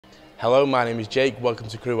Hello, my name is Jake, welcome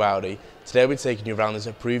to Crewe Audi. Today we're taking you around this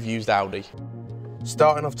approved used Audi.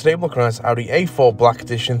 Starting off today, we're looking at this Audi A4 Black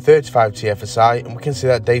Edition 35 TFSI, and we can see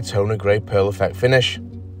that Daytona grey pearl effect finish.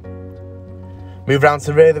 Move around to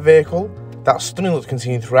the rear of the vehicle, that stunning look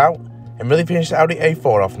continued throughout, and really finished the Audi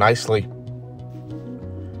A4 off nicely.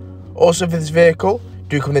 Also for this vehicle,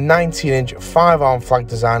 do come the 19-inch 5-arm flag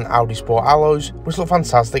design Audi Sport alloys, which look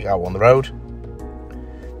fantastic out on the road.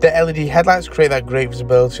 The LED headlights create that great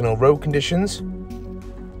visibility in all road conditions.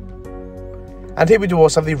 And here we do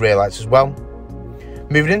also have the rear lights as well.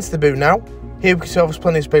 Moving into the boot now, here we can see there's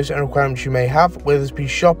plenty of space and requirements you may have, whether this be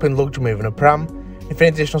shopping, luggage, moving a pram. If any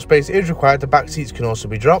additional space is required, the back seats can also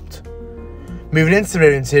be dropped. Moving into the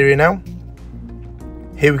rear interior now,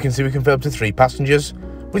 here we can see we can fit up to 3 passengers,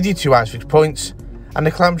 with your 2 ISOFIX points, and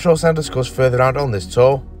the climate control center discussed further out on this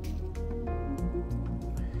tour.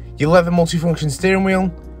 Your leather multifunction steering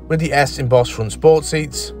wheel, with the S embossed front sport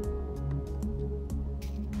seats,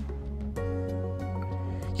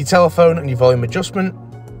 your telephone and your volume adjustment.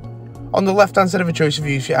 On the left hand side of a choice of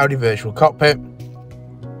use for your Audi virtual cockpit.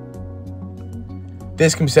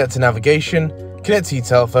 This can be set to navigation, connect to your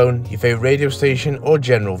telephone, your favourite radio station or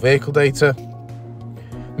general vehicle data.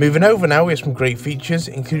 Moving over now, we have some great features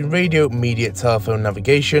including radio, media, telephone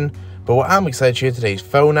navigation, but what I'm excited to share today is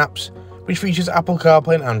phone apps, which features Apple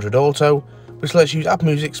CarPlay and Android Auto, which lets you use Apple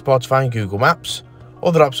Music, Spotify and Google Maps.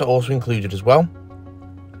 Other apps are also included as well.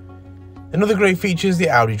 Another great feature is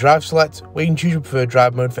the Audi Drive Select, where you can choose your preferred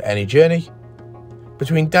drive mode for any journey,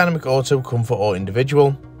 between Dynamic Auto, Comfort or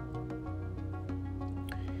Individual.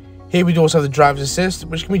 Here we do also have the Driver's Assist,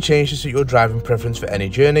 which can be changed to suit your driving preference for any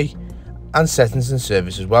journey, and settings and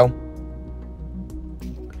service as well.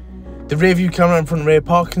 The rear view camera and front and rear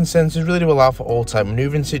parking sensors really do allow for all type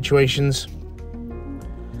manoeuvring situations.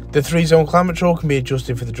 The 3-zone climate control can be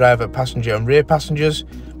adjusted for the driver, passenger and rear passengers,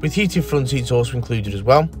 with heated front seats also included as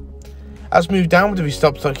well. As moved downward with your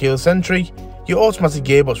stop-start keyless entry, your automatic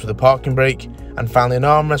gearbox with a parking brake, and finally an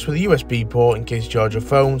armrest with a USB port in case you charge your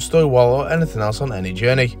phone, store your wallet or anything else on any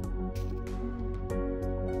journey.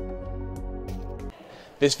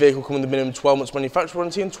 This vehicle comes with a minimum 12 months manufacturer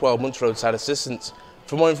warranty and 12 months roadside assistance.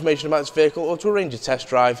 For more information about this vehicle or to arrange a test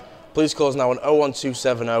drive, please call us now on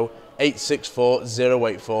 01270 864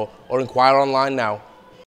 084 or inquire online now.